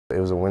It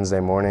was a Wednesday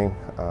morning,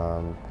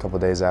 a couple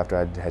of days after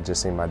I had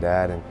just seen my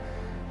dad,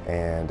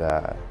 and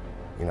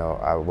you know,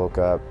 I woke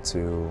up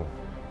to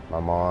my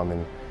mom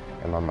and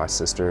my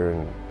sister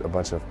and a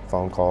bunch of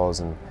phone calls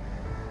and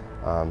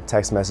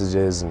text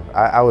messages, and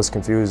I was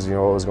confused, you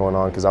know, what was going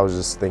on, because I was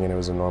just thinking it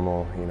was a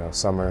normal, you know,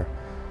 summer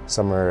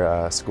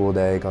school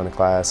day, going to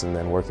class and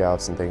then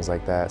workouts and things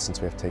like that, since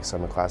we have to take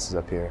summer classes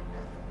up here.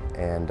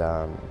 And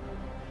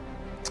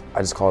I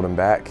just called him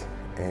back,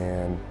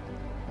 and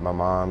my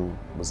mom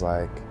was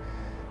like,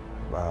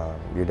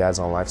 your dad's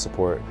on life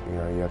support, you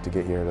know, you have to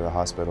get here to the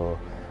hospital.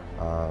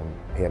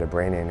 He had a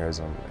brain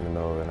aneurysm in the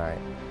middle of the night.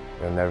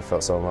 I never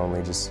felt so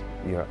lonely, just,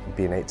 you know,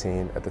 being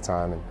 18 at the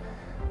time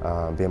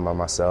and being by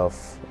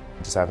myself,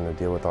 just having to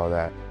deal with all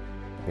that.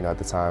 You know, at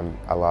the time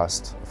I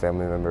lost a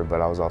family member,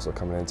 but I was also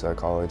coming into a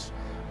college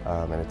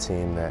and a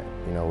team that,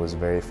 you know, was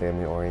very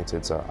family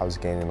oriented, so I was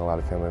gaining a lot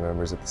of family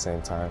members at the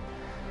same time.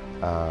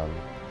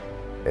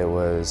 It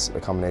was a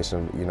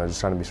combination of, you know, just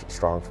trying to be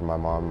strong for my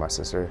mom and my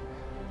sister.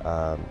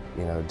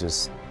 You know,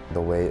 just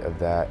the weight of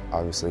that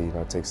obviously, you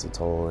know, takes a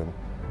toll,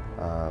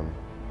 and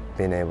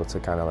being able to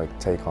kind of like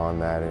take on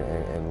that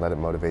and let it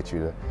motivate you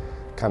to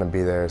kind of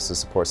be there as a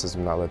support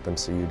system, not let them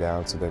see you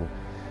down. So then,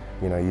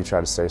 you know, you try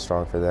to stay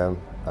strong for them.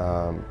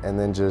 And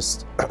then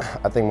just,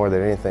 I think more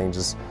than anything,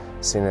 just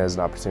seeing it as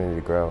an opportunity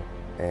to grow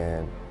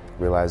and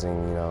realizing,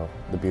 you know,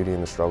 the beauty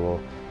in the struggle,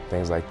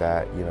 things like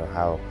that, you know,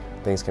 how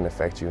things can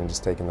affect you, and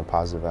just taking the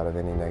positive out of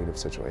any negative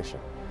situation.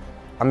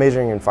 I'm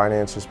majoring in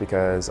finance just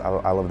because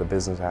I love the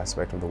business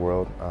aspect of the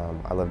world.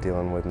 I love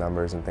dealing with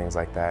numbers and things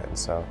like that, and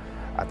so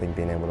I think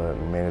being able to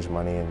manage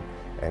money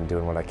and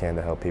doing what I can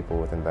to help people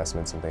with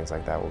investments and things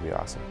like that will be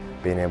awesome.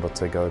 Being able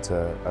to go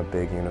to a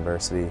big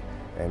university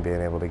and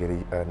being able to get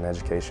an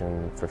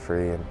education for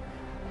free, and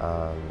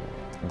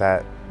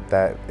that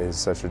is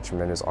such a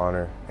tremendous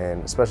honor,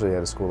 and especially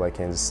at a school like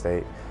Kansas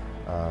State,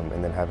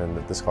 and then having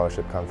the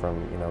scholarship come from,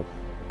 you know,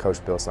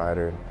 Coach Bill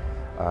Snyder.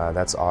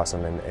 That's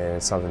awesome, and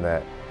it's something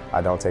that I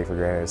don't take for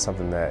granted. It's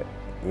something that,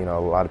 you know,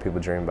 a lot of people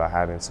dream about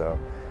having, so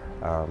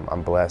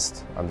I'm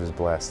blessed. I'm just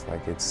blessed.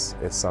 Like, it's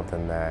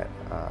something that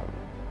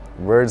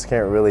words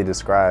can't really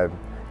describe.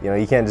 You know,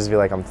 you can't just be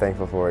like, I'm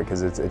thankful for it,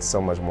 because it's so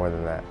much more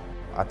than that.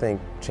 I think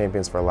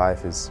Champions for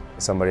Life is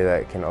somebody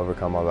that can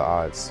overcome all the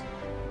odds,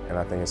 and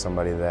I think it's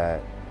somebody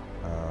that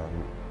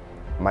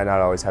might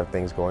not always have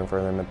things going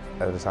for them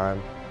at the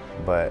time,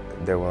 but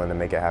they're willing to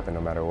make it happen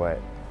no matter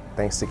what.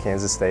 Thanks to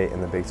Kansas State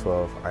and the Big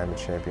 12, I am a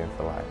champion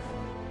for life.